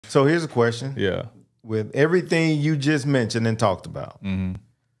So here's a question. Yeah. With everything you just mentioned and talked about,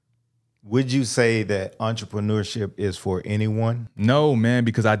 would you say that entrepreneurship is for anyone? No, man,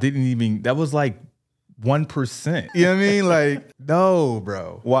 because I didn't even, that was like 1%. You know what I mean? Like, no,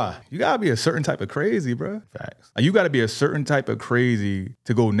 bro. Why? You gotta be a certain type of crazy, bro. Facts. You gotta be a certain type of crazy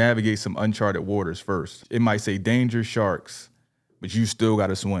to go navigate some uncharted waters first. It might say danger sharks, but you still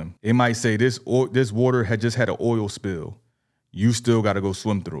gotta swim. It might say this water had just had an oil spill. You still gotta go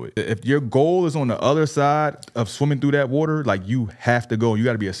swim through it. If your goal is on the other side of swimming through that water, like you have to go. You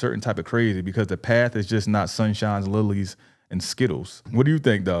gotta be a certain type of crazy because the path is just not sunshines, lilies, and Skittles. What do you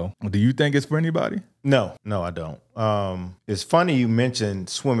think, though? Do you think it's for anybody? No, I don't. It's funny you mentioned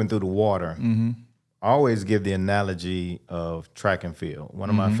swimming through the water. I always give the analogy of track and field. One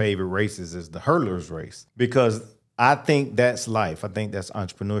of my favorite races is the hurdlers race because I think that's life. I think that's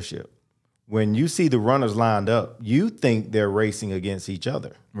entrepreneurship. When you see the runners lined up, you think they're racing against each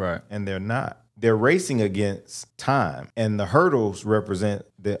other. Right. And they're not. They're racing against time. And the hurdles represent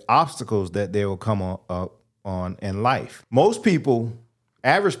the obstacles that they will come up on in life. Most people,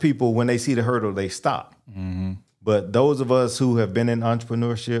 average people, when they see the hurdle, they stop. But those of us who have been in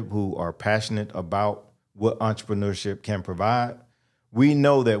entrepreneurship, who are passionate about what entrepreneurship can provide, we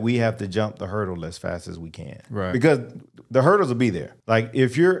know that we have to jump the hurdle as fast as we can. Right. Because the hurdles will be there. Like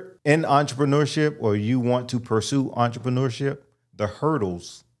if you're in entrepreneurship or you want to pursue entrepreneurship, the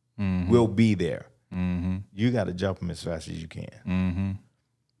hurdles will be there. You got to jump them as fast as you can.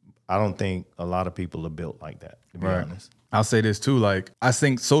 I don't think a lot of people are built like that, to be honest. I'll say this too, like, I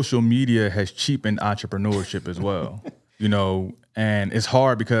think social media has cheapened entrepreneurship as well, you know, and it's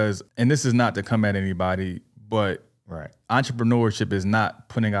hard because, and this is not to come at anybody, but entrepreneurship is not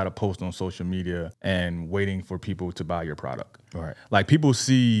putting out a post on social media and waiting for people to buy your product. Like people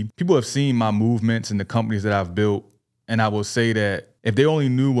have seen my movements and the companies that I've built. And I will say that if they only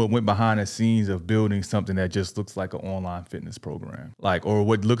knew what went behind the scenes of building something that just looks like an online fitness program, like, or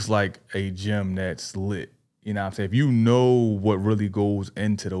what looks like a gym that's lit, you know what I'm saying? If you know what really goes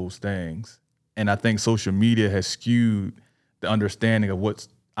into those things, and I think social media has skewed the understanding of what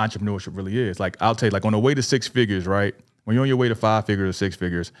entrepreneurship really is. Like, I'll tell you, like on the way to 6 figures, right? When you're on your way to 5 figures or 6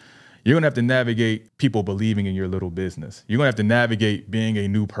 figures, you're gonna have to navigate people believing in your little business. You're gonna have to navigate being a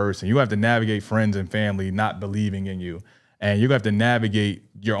new person. You're gonna have to navigate friends and family not believing in you. And you're gonna have to navigate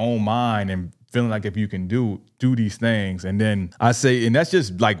your own mind and feeling like if you can do these things. And then I say, and that's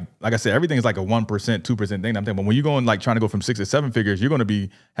just like I said, everything is like a 1%, 2% thing. I'm thinking, but when you're going like trying to go from 6 to 7 figures, you're gonna be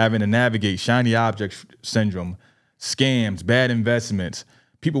having to navigate shiny object syndrome, scams, bad investments,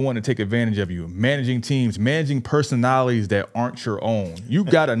 people want to take advantage of you, managing teams, managing personalities that aren't your own. You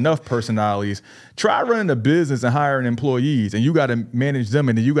got enough personalities. Try running a business and hiring employees, and you got to manage them,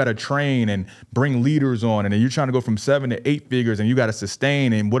 and then you got to train and bring leaders on, and then you're trying to go from 7 to 8 figures, and you got to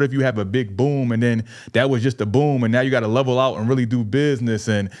sustain. And what if you have a big boom, and then that was just a boom, and now you got to level out and really do business,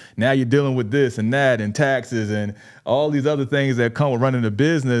 and now you're dealing with this and that and taxes and all these other things that come with running a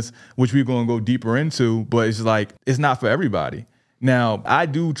business, which we're going to go deeper into, but it's like, it's not for everybody. Now, I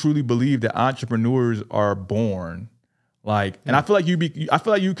do truly believe that entrepreneurs are born, like, and I feel like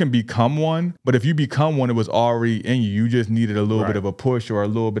you can become one, but if you become one, it was already in you. You just needed a little bit of a push or a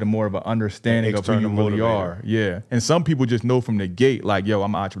little bit more of an understanding of who you really are. Yeah. And some people just know from the gate, like, yo,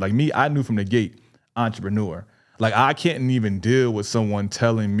 I'm an entrepreneur. Like me, I knew from the gate, entrepreneur. Like I can't even deal with someone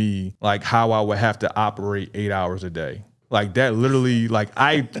telling me like how I would have to operate 8 hours a day. Like that literally, like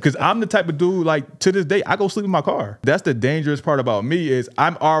because I'm the type of dude, like to this day, I go sleep in my car. That's the dangerous part about me is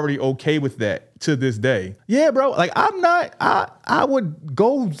I'm already okay with that to this day. Yeah, bro, like I would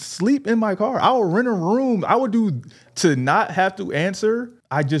go sleep in my car. I would rent a room. I would do to not have to answer.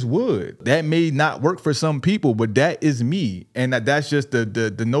 I just would. That may not work for some people, but that is me. And that's just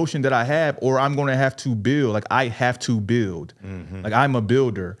the notion that I have, or I'm gonna have to build. Like I have to build. Like I'm a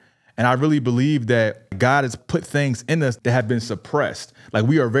builder. And I really believe that God has put things in us that have been suppressed. Like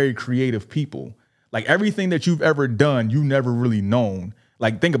we are very creative people. Like everything that you've ever done, you never really known.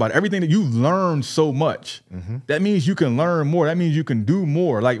 Like think about it, everything that you learned so much. That means you can learn more. That means you can do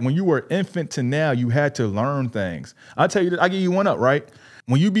more. Like when you were infant to now, you had to learn things. I'll tell you, I'll give you one up, right?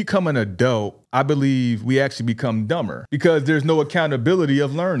 When you become an adult, I believe we actually become dumber because there's no accountability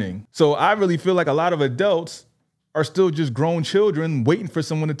of learning. So I really feel like a lot of adults are still just grown children waiting for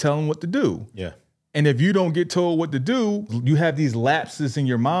someone to tell them what to do. Yeah. And if you don't get told what to do, you have these lapses in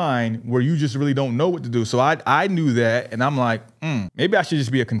your mind where you just really don't know what to do. So I knew that, and I'm like, maybe I should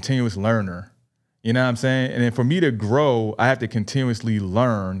just be a continuous learner. You know what I'm saying? And then for me to grow, I have to continuously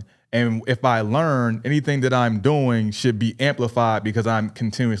learn. And if I learn, anything that I'm doing should be amplified because I'm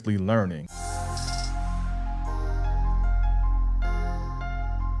continuously learning.